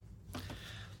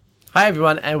Hi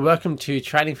everyone, and welcome to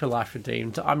Training for Life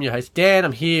Redeemed. I'm your host Dan.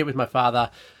 I'm here with my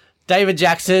father, David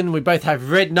Jackson. We both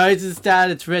have red noses, Dad.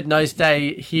 It's Red Nose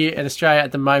Day here in Australia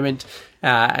at the moment,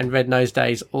 and Red Nose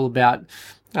Day is all about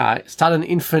sudden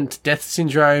infant death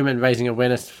syndrome and raising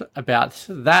awareness about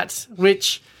that,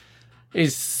 which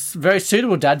is very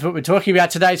suitable, Dad, for what we're talking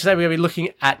about today. Today we're going to be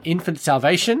looking at infant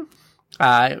salvation,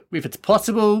 if it's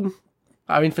possible,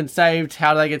 are infants saved,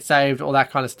 how do they get saved, all that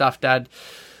kind of stuff, Dad.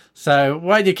 So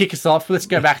why don't you kick us off? Let's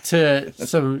go back to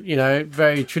some,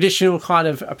 very traditional kind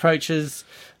of approaches.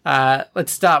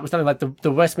 Let's start with something like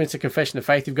the Westminster Confession of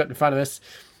Faith you've got in front of us.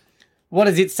 What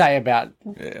does it say about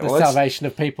the salvation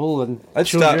of people and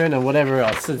children and whatever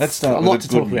else? Let's start a lot with to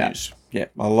the good talk about. news. Yeah,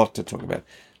 a lot to talk about.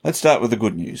 Let's start with the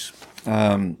good news.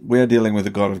 We are dealing with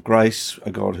a God of grace,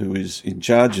 a God who is in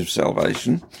charge of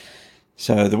salvation.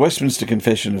 So the Westminster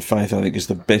Confession of Faith, I think, is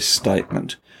the best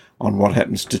statement on what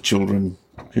happens to children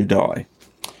who die.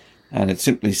 And it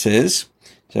simply says,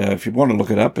 so if you want to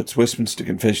look it up, it's Westminster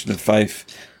Confession of Faith,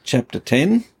 chapter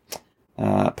 10,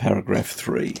 paragraph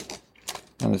 3.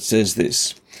 And it says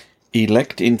this: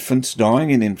 elect infants dying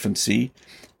in infancy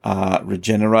are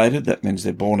regenerated, that means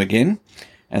they're born again,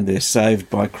 and they're saved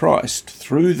by Christ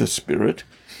through the Spirit,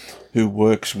 who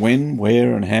works when,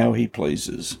 where, and how he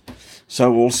pleases.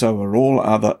 So also are all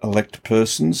other elect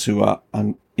persons who are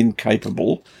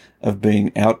incapable of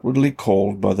being outwardly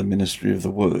called by the ministry of the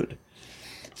word.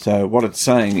 So what it's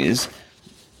saying is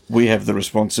we have the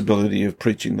responsibility of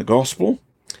preaching the gospel,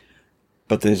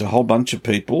 but there's a whole bunch of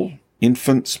people,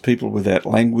 infants, people without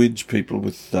language, people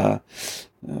with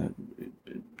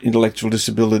intellectual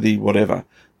disability, whatever,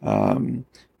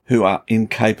 who are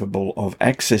incapable of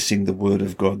accessing the word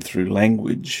of God through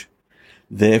language.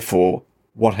 Therefore,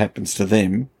 what happens to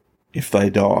them if they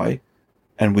die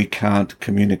and we can't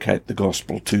communicate the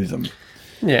gospel to them?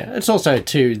 Yeah, it's also,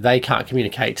 too, they can't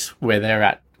communicate where they're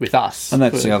at with us. And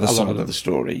that's the other side of the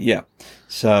story, yeah.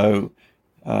 So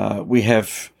we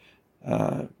have,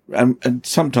 and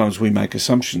sometimes we make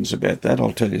assumptions about that.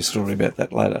 I'll tell you a story about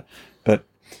that later. But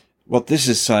what this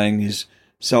is saying is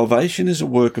salvation is a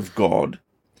work of God.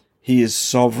 He is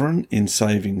sovereign in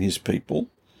saving his people.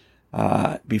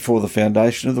 Before the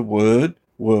foundation of the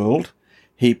world,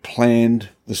 he planned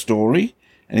the story,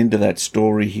 and into that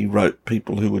story he wrote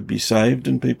people who would be saved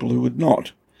and people who would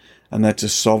not. And that's a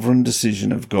sovereign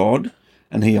decision of God,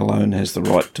 and he alone has the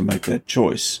right to make that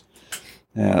choice.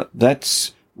 Now,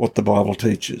 that's what the Bible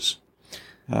teaches.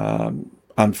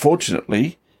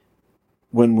 Unfortunately,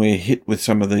 when we're hit with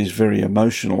some of these very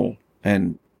emotional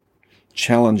and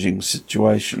challenging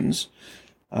situations,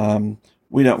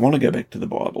 we don't want to go back to the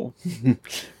Bible.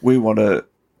 We want to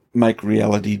make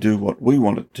reality do what we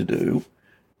want it to do.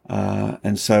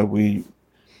 And so we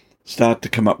start to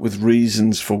come up with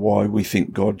reasons for why we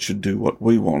think God should do what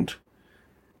we want.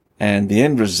 And the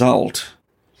end result,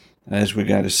 as we're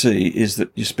going to see, is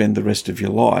that you spend the rest of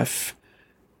your life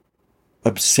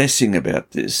obsessing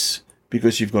about this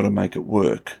because you've got to make it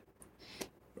work,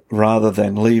 rather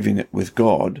than leaving it with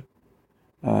God,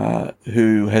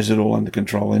 who has it all under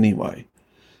control anyway.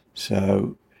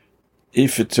 So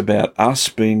if it's about us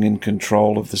being in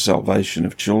control of the salvation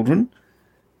of children,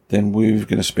 then we're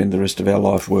going to spend the rest of our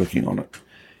life working on it.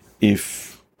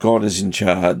 If God is in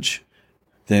charge,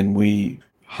 then we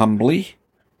humbly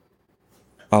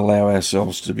allow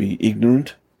ourselves to be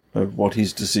ignorant of what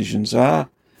his decisions are.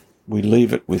 We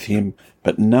leave it with him,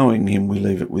 but knowing him, we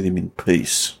leave it with him in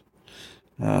peace.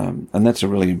 And that's a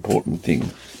really important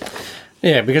thing.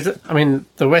 Yeah, because,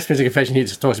 the Westminster Confession here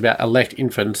just talks about elect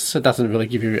infants. It doesn't really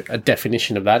give you a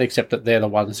definition of that, except that they're the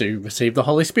ones who receive the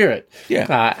Holy Spirit.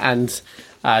 Yeah. And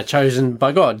chosen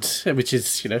by God, which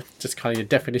is, just kind of your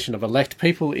definition of elect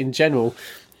people in general.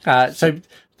 So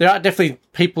there are definitely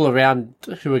people around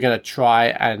who are going to try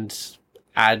and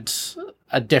add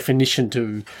a definition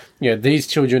to, these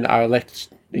children are elect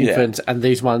infants and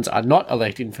these ones are not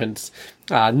elect infants.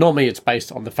 Normally it's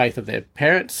based on the faith of their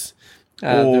parents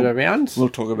that are around. We'll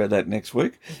talk about that next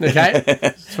week.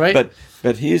 Okay, sweet.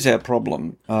 But here's our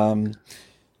problem, and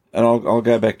I'll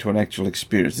go back to an actual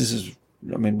experience. This is,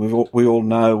 we all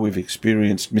know we've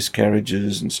experienced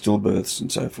miscarriages and stillbirths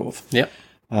and so forth. Yep.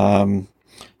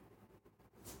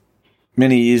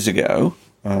 Many years ago,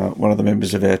 one of the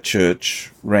members of our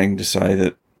church rang to say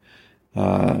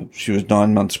that she was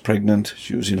 9 months pregnant.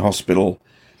 She was in hospital.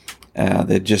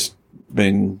 They'd just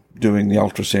been doing the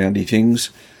ultrasoundy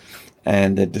things,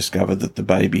 and they'd discovered that the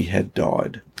baby had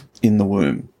died in the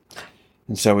womb.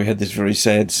 And so we had this very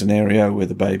sad scenario where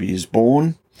the baby is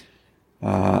born,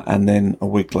 and then a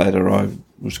week later I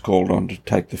was called on to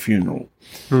take the funeral.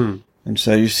 And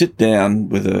so you sit down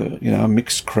with a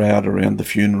mixed crowd around the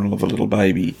funeral of a little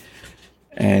baby,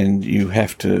 and you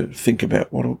have to think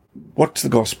about what's the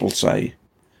gospel say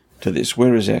to this?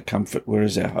 Where is our comfort? Where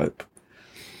is our hope?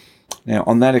 Now,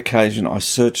 on that occasion, I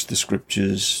searched the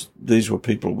scriptures. These were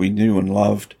people we knew and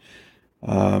loved.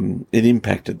 It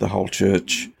impacted the whole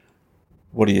church.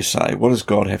 What do you say? What does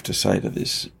God have to say to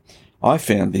this? I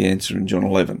found the answer in John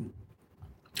 11.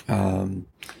 And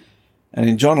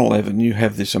in John 11, you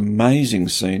have this amazing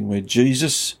scene where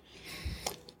Jesus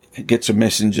gets a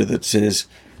messenger that says,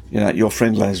 your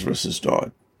friend Lazarus has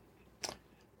died.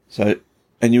 So,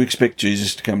 and you expect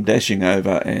Jesus to come dashing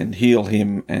over and heal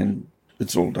him, and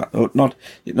it's all done. Not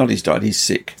he's died, he's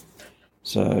sick.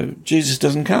 So Jesus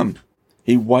doesn't come.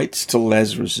 He waits till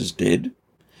Lazarus is dead.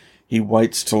 He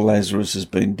waits till Lazarus has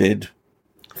been dead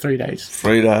 3 days.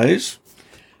 3 days,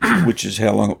 which is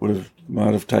how long it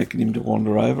might have taken him to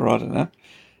wander over. I don't know.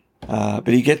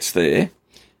 But he gets there,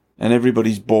 and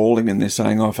everybody's bawling, and they're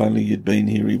saying, if only you'd been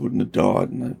here, he wouldn't have died,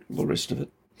 and all the rest of it.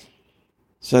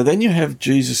 So then you have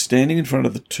Jesus standing in front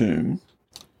of the tomb,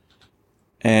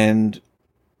 and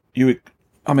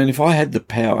if I had the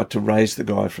power to raise the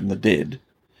guy from the dead,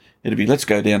 it'd be, let's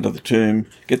go down to the tomb,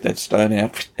 get that stone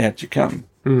out you come.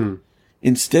 Mm.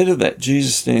 Instead of that,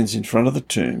 Jesus stands in front of the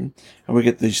tomb, and we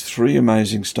get these three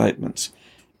amazing statements.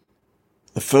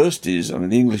 The first is, the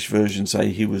English version say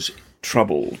he was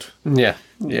troubled. Yeah,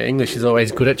 English is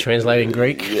always good at translating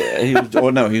Greek. Yeah, he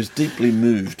was deeply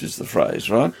moved is the phrase,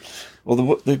 right?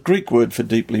 Well, the Greek word for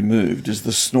deeply moved is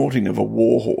the snorting of a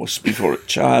war horse before it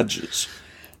charges.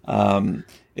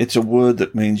 It's a word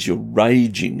that means you're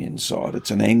raging inside.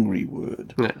 It's an angry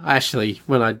word. Yeah, actually,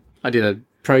 when I did a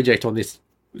project on this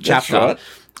chapter,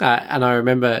 right. And I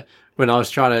remember when I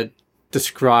was trying to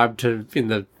describe in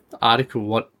the article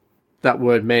what that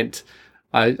word meant,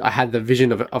 I had the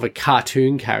vision of a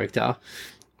cartoon character.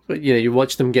 But, you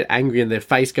watch them get angry and their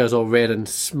face goes all red and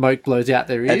smoke blows out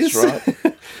their ears. That's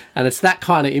right. And it's that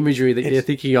kind of imagery that you're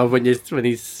thinking of when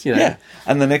he's. Yeah,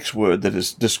 and the next word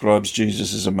that describes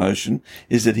Jesus' emotion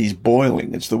is that he's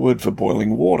boiling. It's the word for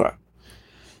boiling water.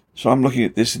 So I'm looking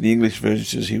at this, and the English version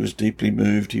says he was deeply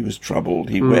moved, he was troubled,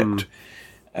 he wept.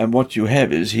 And what you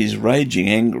have is he's raging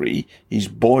angry, he's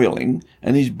boiling,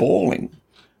 and he's bawling.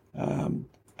 And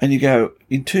you go,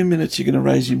 in 2 minutes you're going to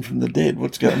raise him from the dead.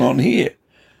 What's going on here?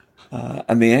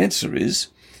 And the answer is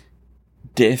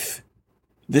death.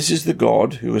 This is the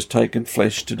God who has taken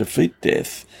flesh to defeat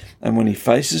death. And when he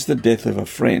faces the death of a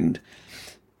friend,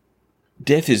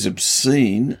 death is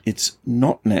obscene. It's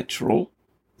not natural.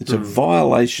 It's a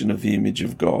violation of the image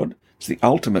of God. It's the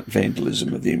ultimate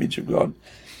vandalism of the image of God.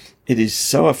 It is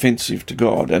so offensive to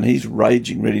God, and he's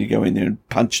raging, ready to go in there and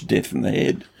punch death in the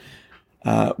head,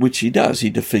 which he does. He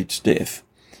defeats death.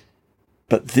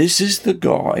 But this is the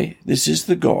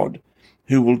God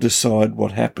who will decide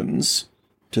what happens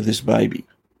to this baby.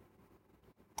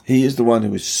 He is the one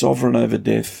who is sovereign over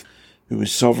death, who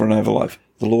is sovereign over life.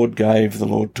 The Lord gave, the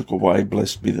Lord took away,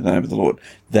 blessed be the name of the Lord.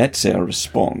 That's our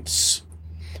response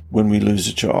when we lose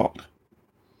a child.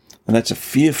 And that's a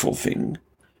fearful thing,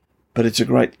 but it's a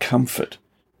great comfort,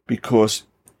 because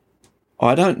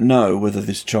I don't know whether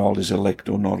this child is elect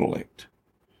or not elect.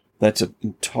 That's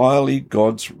entirely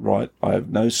God's right. I have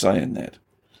no say in that.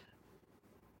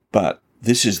 But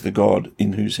this is the God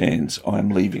in whose hands I am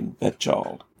leaving that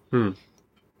child.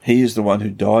 He is the one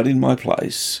who died in my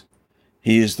place.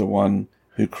 He is the one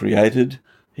who created.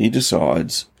 He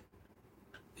decides.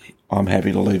 I'm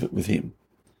happy to leave it with him.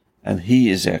 And he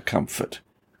is our comfort,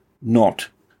 not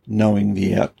knowing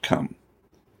the outcome.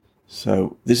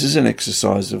 So this is an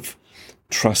exercise of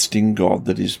trusting God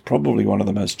that is probably one of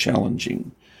the most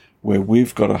challenging, where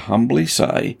we've got to humbly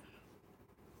say,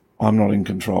 I'm not in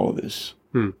control of this.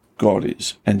 God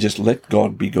is. And just let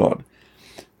God be God.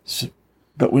 So,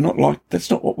 but we're not like, that's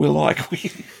not what we're like.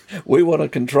 We want to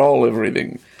control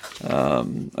everything.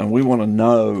 And we want to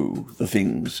know the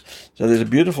things. So there's a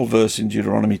beautiful verse in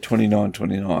Deuteronomy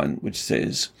 29:29, which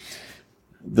says,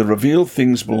 the revealed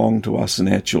things belong to us and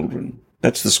our children.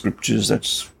 That's the scriptures.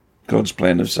 That's God's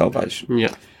plan of salvation.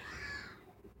 Yeah.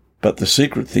 But the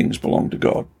secret things belong to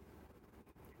God.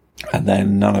 And they're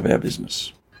none of our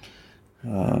business.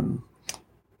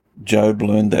 Job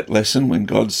learned that lesson when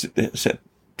God sat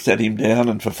him down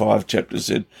and for 5 chapters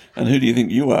said, and who do you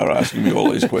think you are asking me all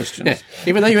these questions? Yeah.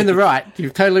 Even though you're in the right, you're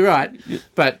totally right,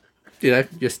 but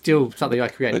you're still something I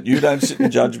created. But you don't sit in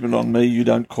judgment on me, you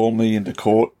don't call me into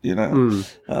court,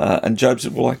 And Job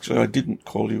said, well, actually, I didn't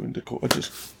call you into court, I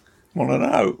just want to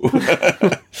know.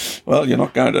 Well, you're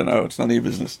not going to know, it's none of your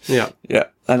business. Yeah. Yeah,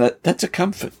 and that's a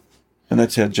comfort. And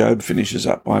that's how Job finishes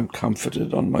up, I'm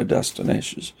comforted on my dust and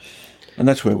ashes. And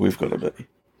that's where we've got to be.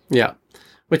 Yeah.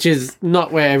 Which is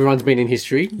not where everyone's been in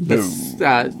history.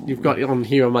 You've got on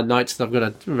here on my notes that I've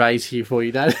got to raise here for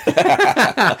you, Dad.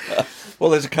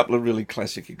 Well, there's a couple of really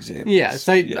classic examples. Yeah,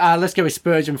 so let's go with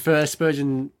Spurgeon first.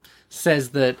 Spurgeon says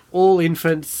that all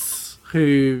infants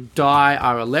who die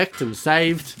are elect and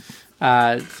saved.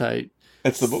 So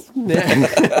that's the book.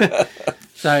 Yeah.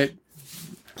 So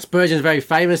Spurgeon's a very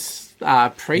famous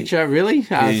preacher, really.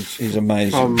 He's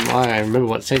amazing. I don't remember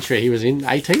what century he was in,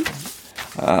 18?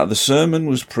 The sermon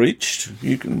was preached.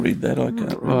 You can read that. I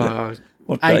can't read that.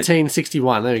 What date?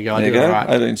 1861. There you go. There you go. Right.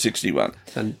 1861.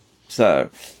 So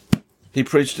he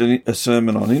preached a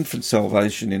sermon on infant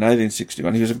salvation in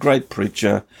 1861. He was a great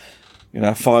preacher.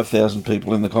 5,000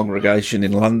 people in the congregation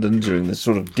in London during the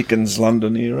sort of Dickens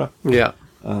London era. Yeah.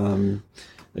 A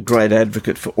great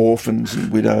advocate for orphans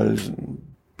and widows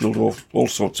and built all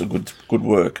sorts of good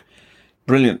work.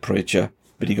 Brilliant preacher,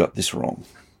 but he got this wrong.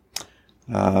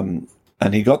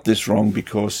 And he got this wrong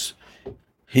because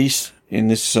in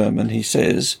this sermon he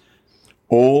says,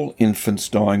 all infants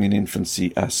dying in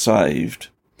infancy are saved.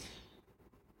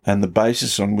 And the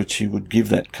basis on which he would give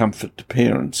that comfort to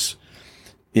parents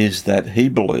is that he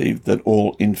believed that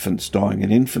all infants dying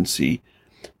in infancy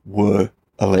were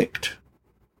elect.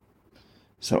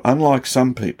 So unlike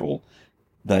some people,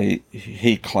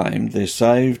 he claimed they're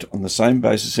saved on the same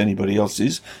basis anybody else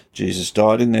is. Jesus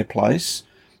died in their place.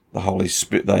 The Holy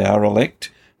Spirit, they are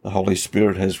elect. The Holy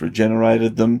Spirit has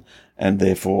regenerated them, and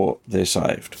therefore they're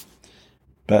saved.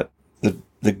 But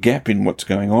the gap in what's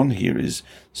going on here is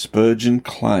Spurgeon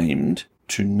claimed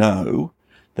to know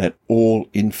that all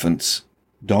infants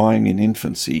dying in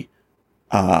infancy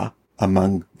are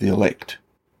among the elect.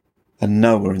 And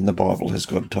nowhere in the Bible has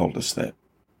God told us that.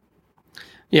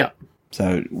 Yeah.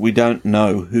 So we don't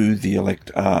know who the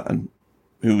elect are and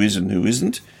who is and who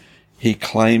isn't. He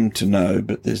claimed to know,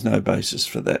 but there's no basis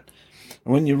for that.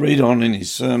 And when you read on in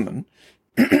his sermon,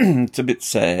 it's a bit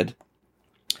sad,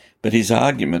 but his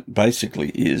argument basically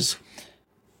is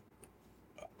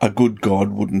a good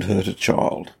God wouldn't hurt a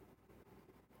child.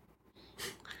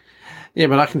 Yeah,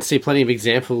 but I can see plenty of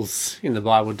examples in the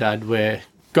Bible, Dad, where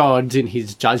God, in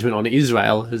his judgment on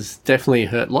Israel, has definitely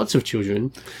hurt lots of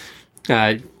children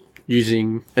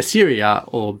using Assyria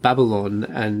or Babylon.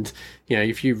 And,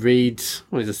 if you read,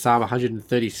 what is it, Psalm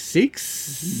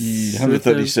 136?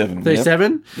 137.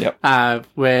 37? Yep.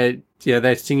 Where,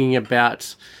 they're singing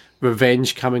about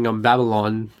revenge coming on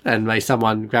Babylon, and may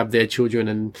someone grab their children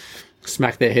and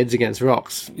smack their heads against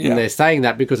rocks. Yeah. And they're saying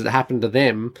that because it happened to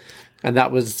them, and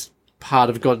that was part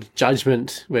of God's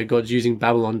judgment, where God's using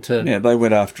Babylon to... Yeah, they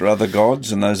went after other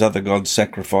gods, and those other gods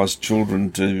sacrificed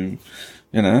children to,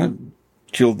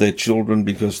 killed their children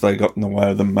because they got in the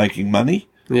way of them making money.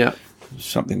 Yeah.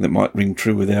 Something that might ring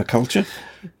true with our culture.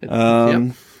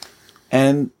 And,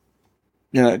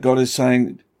 God is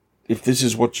saying, if this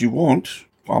is what you want,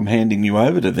 I'm handing you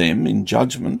over to them in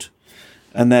judgment,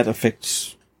 and that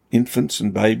affects infants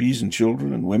and babies and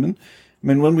children and women. I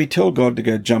mean, when we tell God to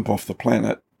go jump off the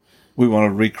planet, we want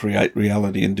to recreate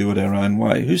reality and do it our own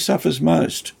way. Who suffers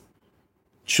most?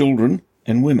 Children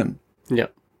and women.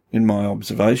 Yep. In my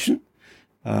observation,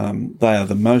 they are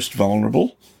the most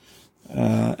vulnerable,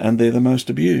 and they're the most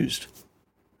abused.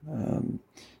 And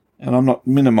I'm not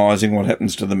minimising what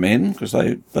happens to the men, because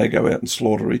they go out and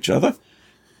slaughter each other.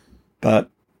 But,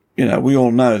 we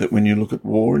all know that when you look at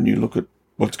war and you look at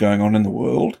what's going on in the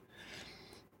world,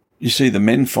 you see the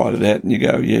men fight it out and you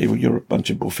go, yeah, well, you're a bunch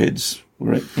of buffheads.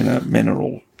 Men are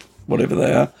all whatever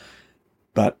they are.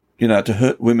 But, to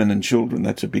hurt women and children,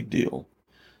 that's a big deal.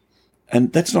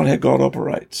 And that's not how God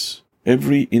operates.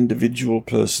 Every individual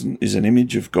person is an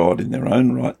image of God in their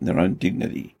own right and their own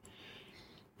dignity.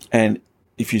 And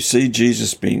if you see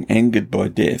Jesus being angered by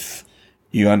death,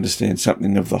 you understand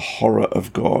something of the horror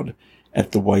of God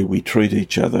at the way we treat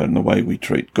each other and the way we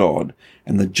treat God.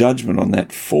 And the judgment on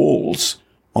that falls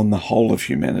on the whole of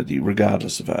humanity,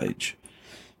 regardless of age.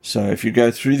 So if you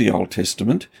go through the Old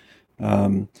Testament,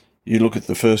 you look at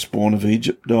the firstborn of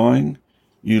Egypt dying,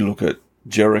 you look at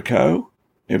Jericho,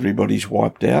 everybody's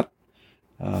wiped out.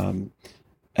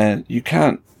 And you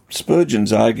can't,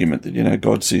 Spurgeon's argument that,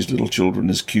 God sees little children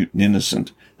as cute and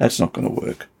innocent, that's not going to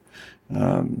work.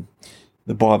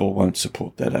 The Bible won't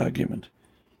support that argument.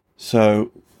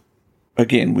 So,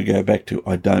 again, we go back to,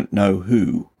 I don't know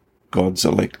who God's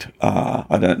elect are.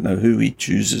 I don't know who he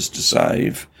chooses to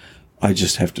save. I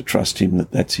just have to trust him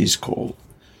that that's his call.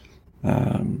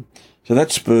 So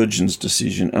that's Spurgeon's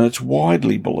decision, and it's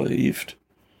widely believed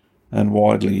and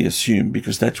widely assumed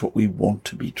because that's what we want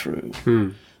to be true.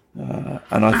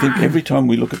 And I think every time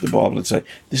we look at the Bible and say,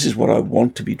 this is what I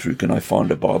want to be true, can I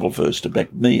find a Bible verse to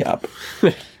back me up?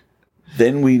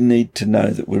 Then we need to know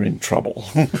that we're in trouble.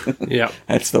 Yeah.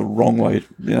 That's the wrong way.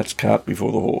 That's cart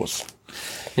before the horse.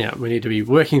 Yeah, we need to be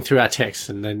working through our text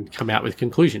and then come out with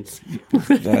conclusions.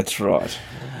 That's right.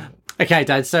 Okay,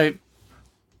 Dad, so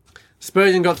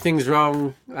Spurgeon got things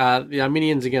wrong. The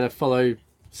Arminians are going to follow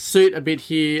suit a bit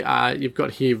here. You've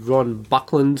got here Ron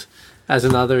Buckland as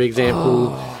another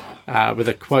example with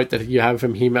a quote that you have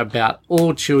from him about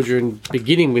all children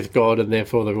beginning with God and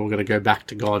therefore they're all going to go back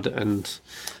to God. And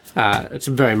it's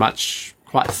very much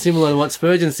quite similar to what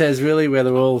Spurgeon says, really, where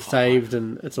they're all saved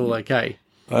and it's all okay.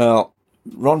 Well,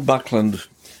 Ron Buckland,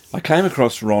 I came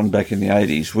across Ron back in the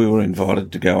 80s. We were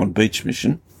invited to go on beach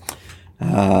mission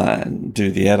and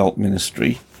do the adult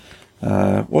ministry.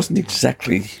 Wasn't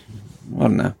exactly, I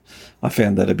don't know, I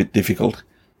found that a bit difficult.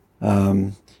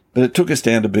 But it took us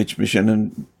down to beach mission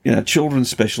and,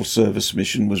 Children's Special Service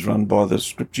Mission was run by the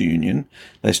Scripture Union.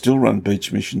 They still run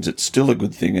beach missions. It's still a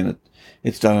good thing and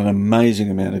it's done an amazing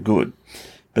amount of good.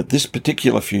 But this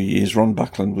particular few years, Ron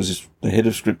Buckland was the head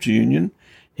of Scripture Union.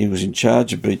 He was in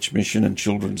charge of beach mission and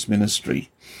children's ministry.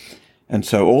 And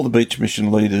so all the beach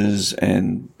mission leaders,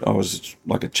 and I was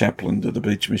like a chaplain to the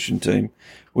beach mission team,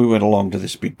 we went along to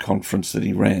this big conference that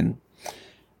he ran.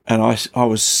 And I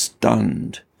was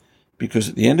stunned because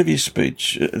at the end of his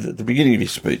speech, at the beginning of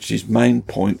his speech, his main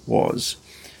point was,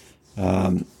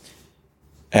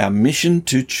 our mission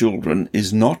to children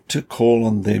is not to call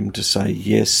on them to say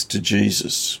yes to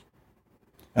Jesus.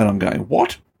 And I'm going,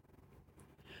 what?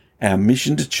 Our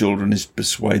mission to children is to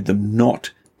persuade them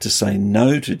not to say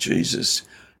no to Jesus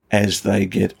as they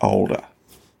get older.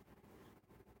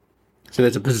 So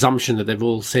there's a presumption that they've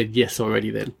all said yes already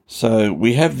then. So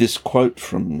we have this quote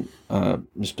from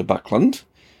Mr. Buckland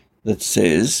that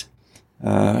says,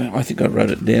 I think I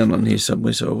wrote it down on here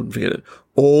somewhere so I wouldn't forget it,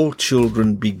 all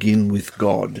children begin with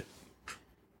God.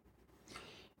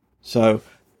 So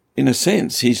in a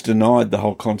sense, he's denied the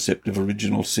whole concept of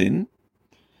original sin.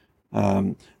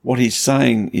 What he's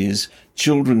saying is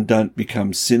children don't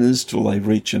become sinners till they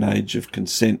reach an age of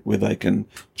consent where they can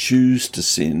choose to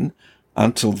sin.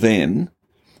 Until then,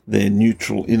 they're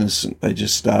neutral, innocent. They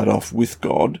just start off with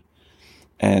God,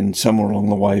 and somewhere along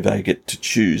the way they get to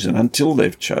choose. And until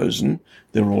they've chosen,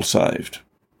 they're all saved.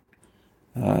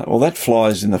 Well, that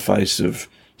flies in the face of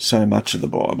so much of the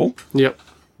Bible. Yep.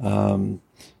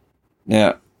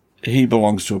 Now, he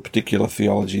belongs to a particular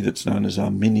theology that's known as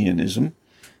Arminianism.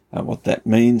 What that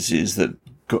means is that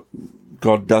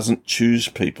God doesn't choose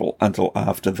people until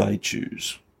after they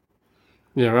choose.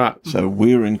 Yeah, right. So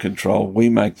we're in control. We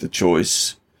make the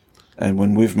choice. And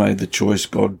when we've made the choice,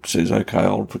 God says, okay,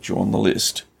 I'll put you on the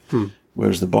list.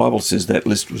 Whereas the Bible says that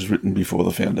list was written before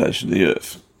the foundation of the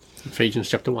earth. Ephesians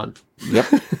chapter 1. Yep,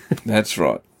 that's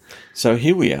right. So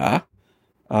here we are.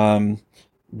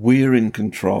 We're in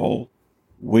control.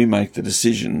 We make the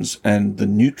decisions, and the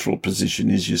neutral position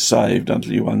is you're saved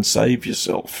until you unsave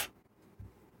yourself.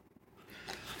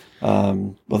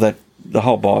 Well, the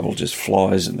whole Bible just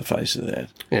flies in the face of that.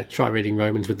 Yeah, try reading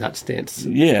Romans with that stance.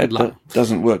 Yeah, it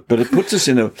doesn't work. But it puts us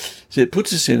in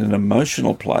an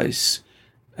emotional place,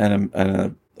 and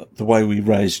the way we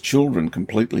raise children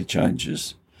completely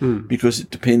changes because it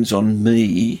depends on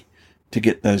me to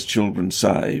get those children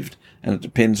saved, and it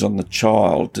depends on the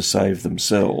child to save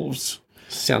themselves.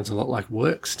 Sounds a lot like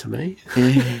works to me.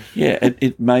 Yeah,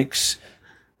 it makes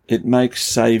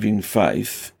saving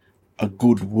faith a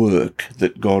good work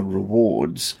that God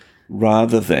rewards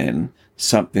rather than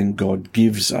something God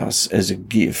gives us as a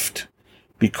gift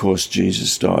because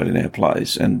Jesus died in our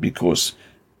place and because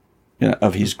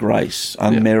of his grace,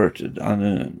 unmerited,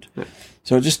 unearned. Yeah.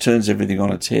 So it just turns everything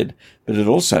on its head. But it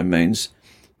also means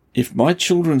if my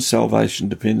children's salvation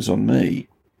depends on me,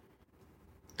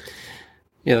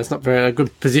 yeah, that's not a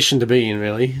good position to be in,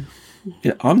 really.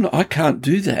 Yeah, I can't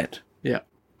do that. Yeah,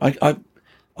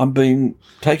 I'm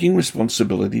taking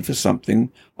responsibility for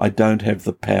something I don't have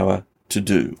the power to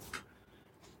do,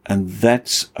 and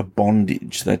that's a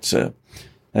bondage. That's a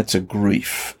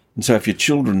grief. And so, if your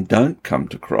children don't come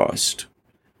to Christ,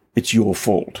 it's your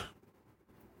fault.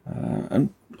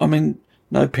 And I mean,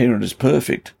 no parent is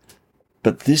perfect,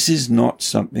 but this is not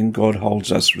something God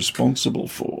holds us responsible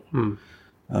for.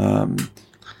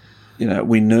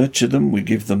 We nurture them, we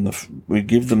give them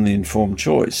the informed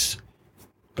choice,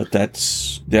 but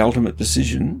that's the ultimate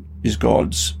decision is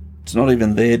God's. It's not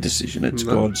even their decision; it's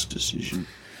God's decision.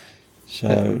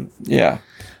 So, yeah,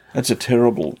 that's a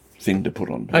terrible thing to put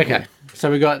on people. Okay,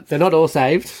 so they're not all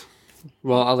saved.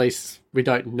 Well, at least we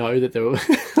don't know that they were.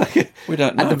 We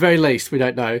don't know. At the very least, we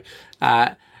don't know.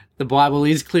 the Bible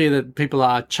is clear that people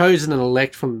are chosen and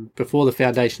elect from before the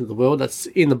foundation of the world. That's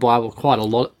in the Bible quite a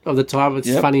lot of the time.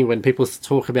 It's funny when people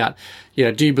talk about,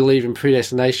 do you believe in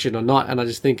predestination or not? And I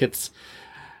just think it's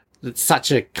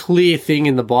such a clear thing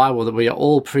in the Bible that we are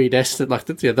all predestined. Like,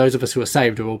 those of us who are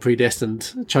saved are all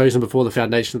predestined, chosen before the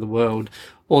foundation of the world,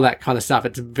 all that kind of stuff.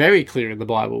 It's very clear in the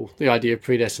Bible, the idea of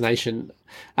predestination.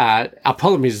 Our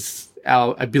problem is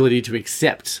our ability to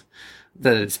accept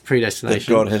that it's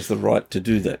predestination. That God has the right to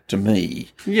do that to me.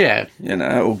 Yeah.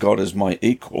 Or God is my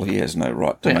equal. He has no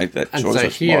right to make that choice. And so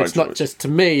here it's not just to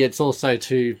me, it's also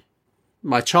to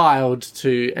my child,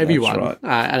 to everyone. That's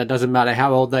right. And it doesn't matter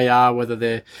how old they are, whether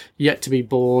they're yet to be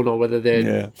born or whether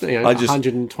they're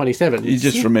 127. You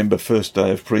just remember first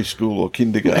day of preschool or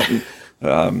kindergarten.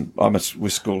 I'm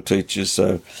with school teachers,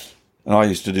 and I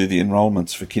used to do the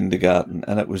enrolments for kindergarten,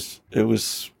 and it was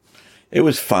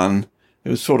fun. It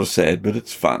was sort of sad, but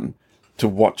it's fun to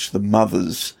watch the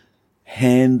mothers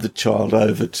hand the child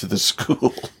over to the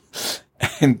school,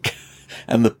 and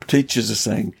the teachers are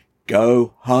saying,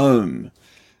 "Go home,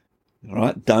 all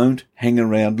right? Don't hang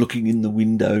around looking in the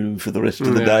window for the rest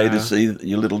of the day to see that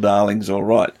your little darling's all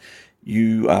right.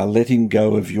 You are letting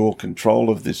go of your control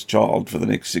of this child for the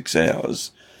next 6 hours."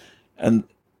 And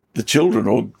the children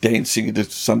are all dancing into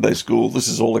Sunday school. This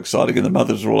is all exciting, and the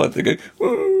mothers are all out there going,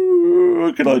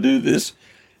 "Oh, can I do this?"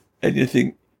 And you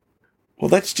think, well,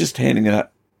 that's just handing it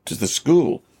up to the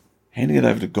school, handing it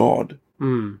over to God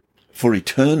for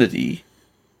eternity.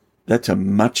 That's a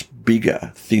much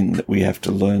bigger thing that we have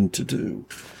to learn to do.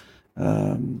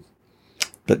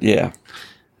 But yeah.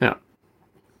 Yeah.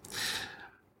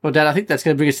 Well, Dad, I think that's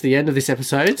going to bring us to the end of this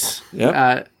episode.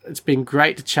 Yeah. It's been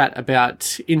great to chat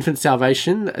about infant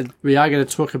salvation. We are going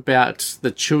to talk about the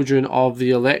children of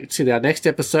the elect in our next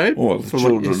episode. Or the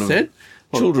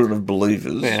children of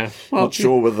believers. Yeah. Well, not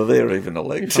sure whether they're even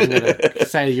elect. If I'm going to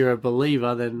say you're a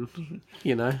believer, then,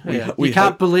 you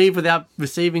can't believe without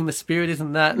receiving the Spirit,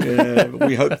 isn't that? Yeah, but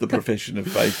we hope the profession of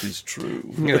faith is true.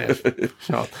 Yeah,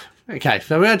 sure. Okay,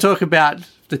 so we're going to talk about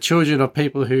the children of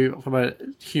people who, from a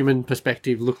human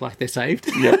perspective, look like they're saved.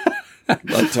 Yep.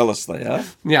 They tell us they are.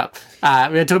 Yeah. We're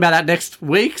going to talk about that next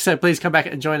week, so please come back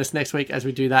and join us next week as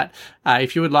we do that.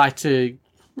 If you would like to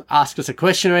ask us a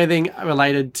question or anything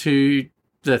related to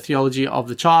the theology of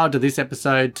the child, to this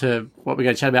episode, to what we're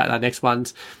going to chat about in our next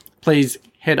ones, please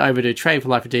head over to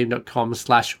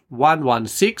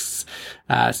trainingforliferedeemed.com/116.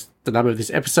 The number of this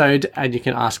episode, and you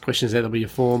can ask questions there. There'll be a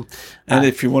form. And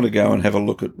if you want to go and have a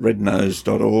look at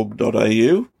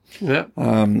rednose.org.au,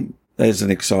 there's an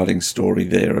exciting story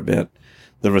there about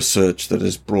the research that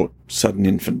has brought sudden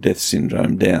infant death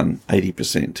syndrome down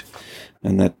 80%.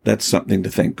 And that's something to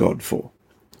thank God for.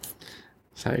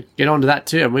 So get on to that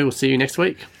too, and we will see you next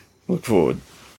week. Look forward.